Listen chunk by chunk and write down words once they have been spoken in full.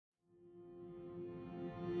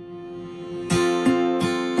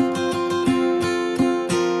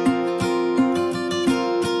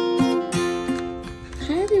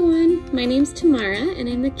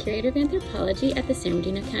the curator of anthropology at the San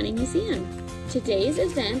Bernardino County Museum. Today's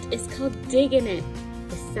event is called Diggin' It,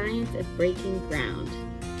 the science of breaking ground.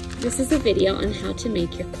 This is a video on how to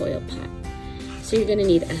make your coil pot. So you're gonna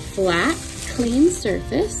need a flat, clean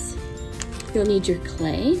surface. You'll need your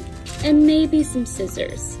clay and maybe some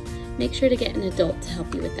scissors. Make sure to get an adult to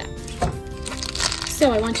help you with that.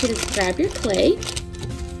 So I want you to grab your clay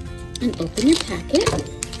and open your packet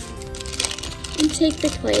and take the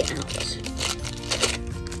clay out.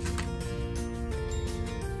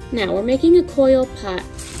 Now we're making a coil pot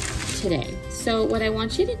today. So what I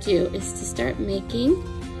want you to do is to start making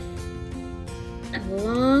a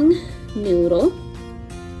long noodle,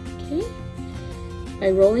 okay? By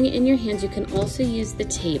rolling it in your hands, you can also use the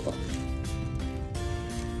table.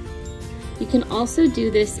 You can also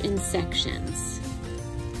do this in sections.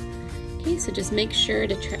 Okay, so just make sure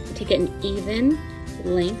to try to get an even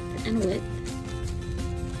length and width.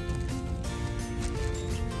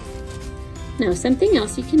 Now, something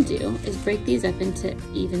else you can do is break these up into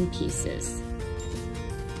even pieces.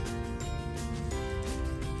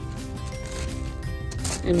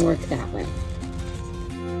 And work that way.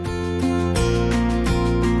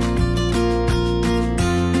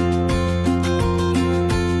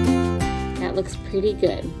 That looks pretty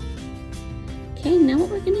good. Okay, now what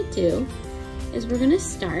we're gonna do is we're gonna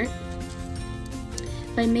start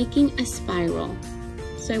by making a spiral.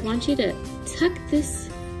 So I want you to tuck this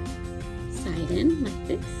side in like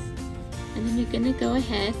this, and then you're gonna go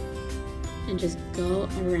ahead and just go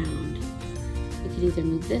around. You could either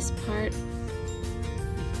move this part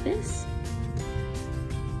like this.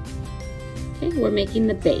 Okay, we're making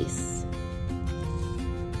the base.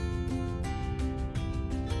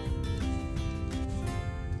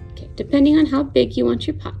 Okay, depending on how big you want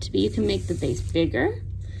your pot to be, you can make the base bigger,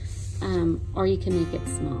 or you can make it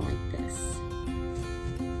small like this.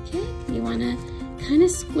 Okay, you wanna kind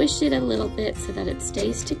of squish it a little bit so that it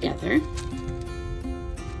stays together.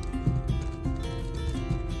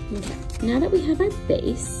 Okay, now that we have our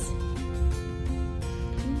base,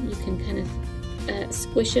 okay, you can kind of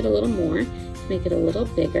squish it a little more, make it a little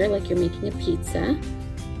bigger like you're making a pizza.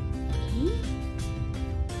 Okay,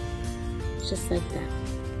 just like that.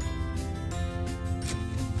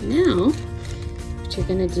 Now, what you're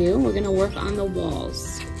gonna do, we're gonna work on the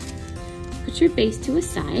walls. Put your base to a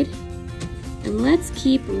side, and let's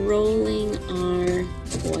keep rolling our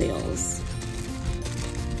coils.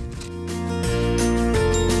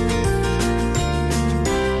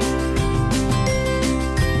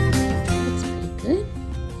 That's pretty good.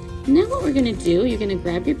 Now what we're gonna do, you're gonna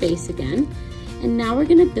grab your base again, and now we're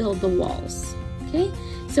gonna build the walls, okay?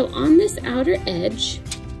 So on this outer edge,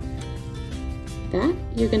 that,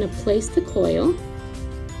 you're gonna place the coil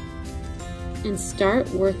and start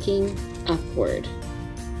working upward.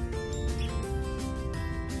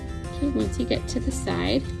 Once you get to the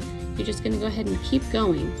side, you're just going to go ahead and keep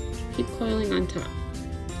going. Keep coiling on top.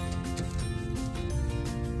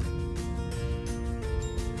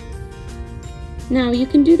 Now you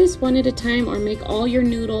can do this one at a time or make all your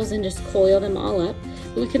noodles and just coil them all up,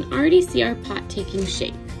 but we can already see our pot taking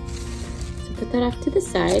shape. So put that off to the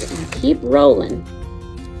side and keep rolling.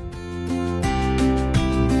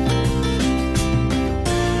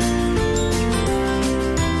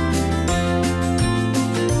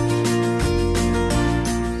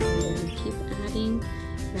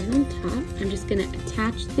 I'm just going to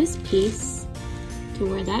attach this piece to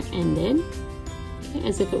where that ended, okay,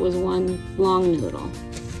 as if it was one long noodle.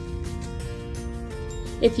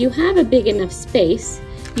 If you have a big enough space,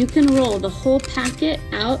 you can roll the whole packet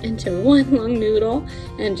out into one long noodle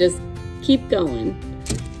and just keep going.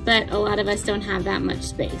 But a lot of us don't have that much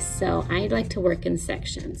space, so I like to work in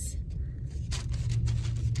sections.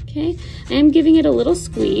 Okay, I am giving it a little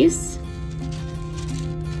squeeze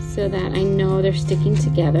so that I know they're sticking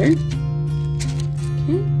together.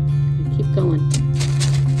 Okay, and keep going.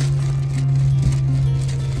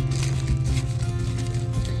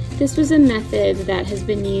 This was a method that has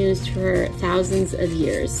been used for thousands of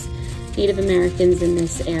years. Native Americans in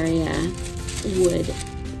this area would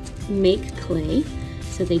make clay,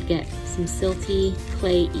 so they'd get some silty,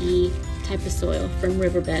 clayey type of soil from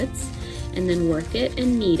riverbeds, and then work it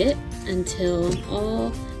and knead it until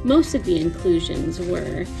most of the inclusions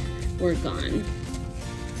were gone.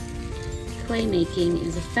 Clay making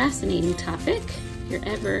is a fascinating topic. If you're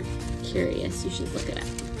ever curious, you should look it up.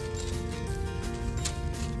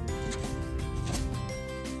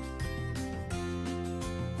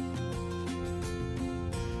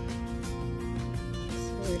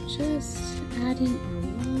 So we're just adding our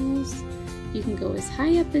walls. You can go as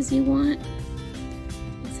high up as you want,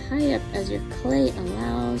 as high up as your clay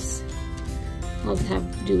allows. I'll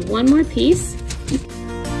do one more piece.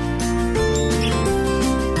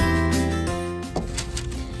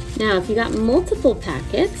 Now, if you got multiple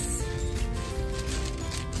packets,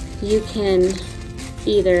 you can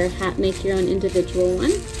either make your own individual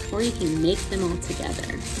one, or you can make them all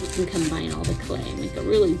together. You can combine all the clay and make a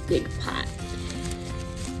really big pot.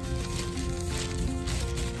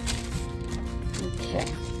 Okay.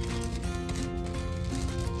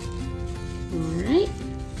 All right,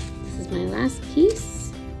 this is my last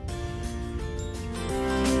piece.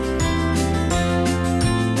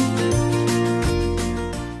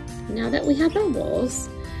 Now that we have our rolls,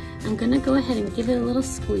 I'm gonna go ahead and give it a little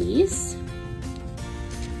squeeze.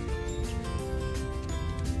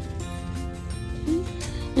 Okay.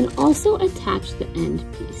 And also attach the end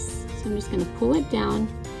piece. So I'm just gonna pull it down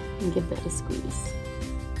and give that a squeeze.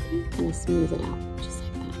 Okay, kind of smooth it out, just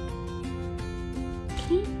like that.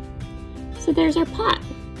 Okay, so there's our pot.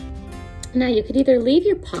 Now you could either leave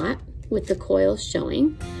your pot with the coils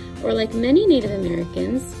showing, or like many Native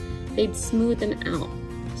Americans, they'd smooth them out.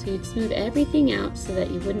 So you'd smooth everything out so that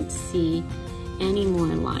you wouldn't see any more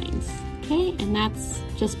lines, okay? And that's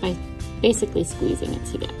just by basically squeezing it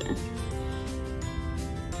together.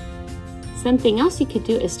 Something else you could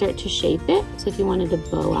do is start to shape it. So if you wanted to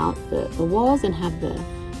bow out the walls and have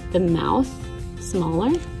the mouth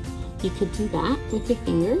smaller, you could do that with your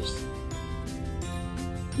fingers.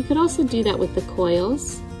 You could also do that with the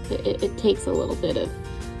coils. It takes a little bit of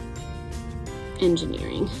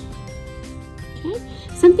engineering, okay?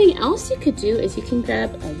 Something else you could do is you can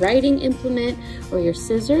grab a writing implement or your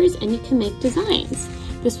scissors and you can make designs.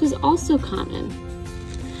 This was also common.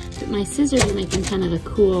 But my scissors are making kind of a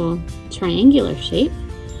cool triangular shape.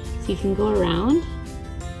 So you can go around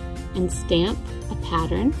and stamp a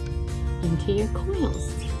pattern into your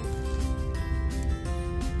coils.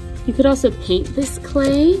 You could also paint this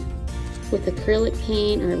clay with acrylic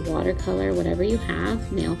paint or watercolor, whatever you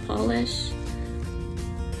have, nail polish.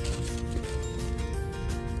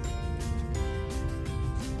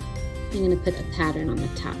 I'm gonna put a pattern on the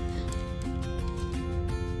top.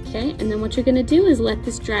 Okay, and then what you're gonna do is let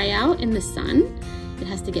this dry out in the sun. It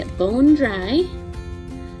has to get bone dry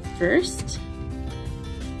first,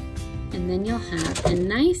 and then you'll have a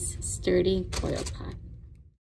nice sturdy coil pot.